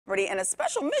And a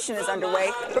special mission is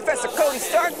underway. Professor Cody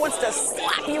Stark wants to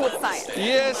slap you with science.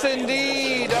 Yes,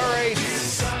 indeed. All right.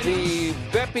 The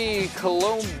Bepi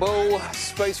Colombo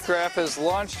spacecraft has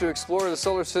launched to explore the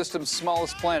solar system's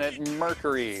smallest planet,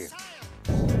 Mercury.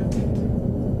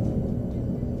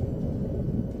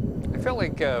 I felt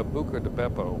like Buca de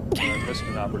Beppo missed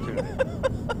an opportunity.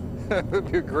 That would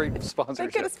be a great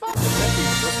sponsorship. They could have sponsored.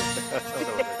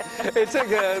 It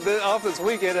took off this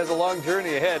weekend, has a long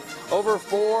journey ahead. Over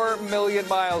 4 million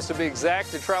miles to be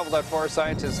exact. To travel that far,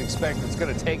 scientists expect it's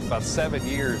going to take about 7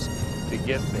 years to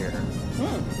get there.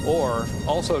 Or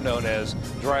also known as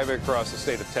driving across the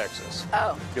state of Texas.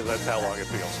 Oh. Because that's how long it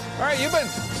feels. All right, you've been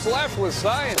slapped with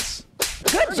science.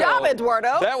 Good job,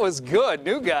 Eduardo. That was good.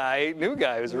 New guy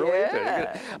was really good.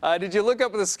 Did you look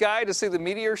up in the sky to see the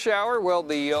meteor shower? Well,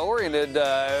 the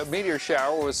Orionid meteor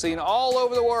shower was seen all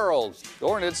over the world. The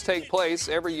Orionids take place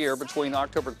every year between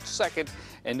October 2nd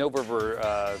and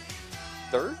November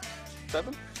 3rd?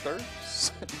 7th?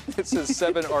 3rd? It says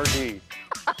 7RD.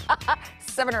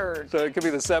 7er. So it could be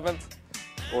the 7th.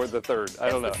 Or the 3rd. I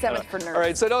don't know. It's the 7th for nerds. All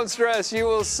right, so don't stress. You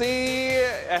will see,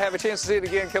 I have a chance to see it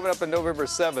again coming up on November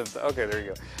 7th. Okay, there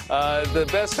you go. The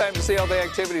best time to see all the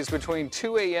activities between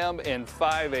 2 a.m. and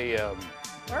 5 a.m.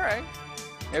 All right.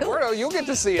 Eduardo, you'll get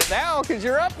to see it now because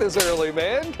you're up this early,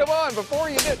 man. Come on, before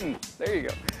you didn't. There you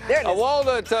go. There it is. A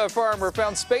walnut farmer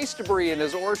found space debris in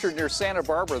his orchard near Santa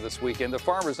Barbara this weekend. The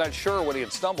farmer's not sure what he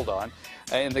had stumbled on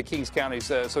in the Kings County,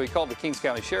 so he called the Kings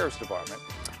County Sheriff's Department.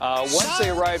 Once they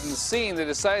arrived in the scene, they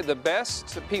decided the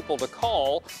best people to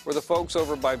call were the folks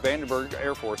over by Vandenberg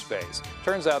Air Force Base.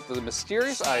 Turns out that the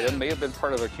mysterious item may have been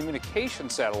part of a communication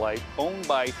satellite owned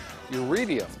by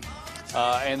Iridium.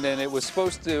 And then it was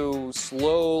supposed to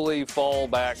slowly fall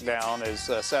back down, as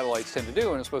satellites tend to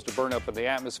do, and it's supposed to burn up in the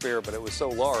atmosphere, but it was so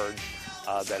large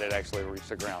that it actually reached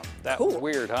the ground. That was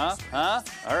weird, huh? Huh?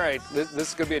 All right, this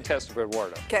is going to be a test of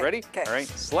Eduardo. Ready? All right,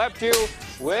 slapped you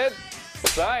with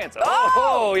science.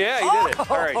 Oh, yeah, you did it.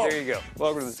 All right, there you go.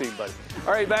 Welcome to the team, buddy.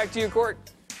 All right, back to you, Court.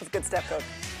 That's good stuff, Coach.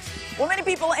 Well, many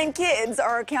people and kids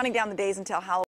are counting down the days until Halloween.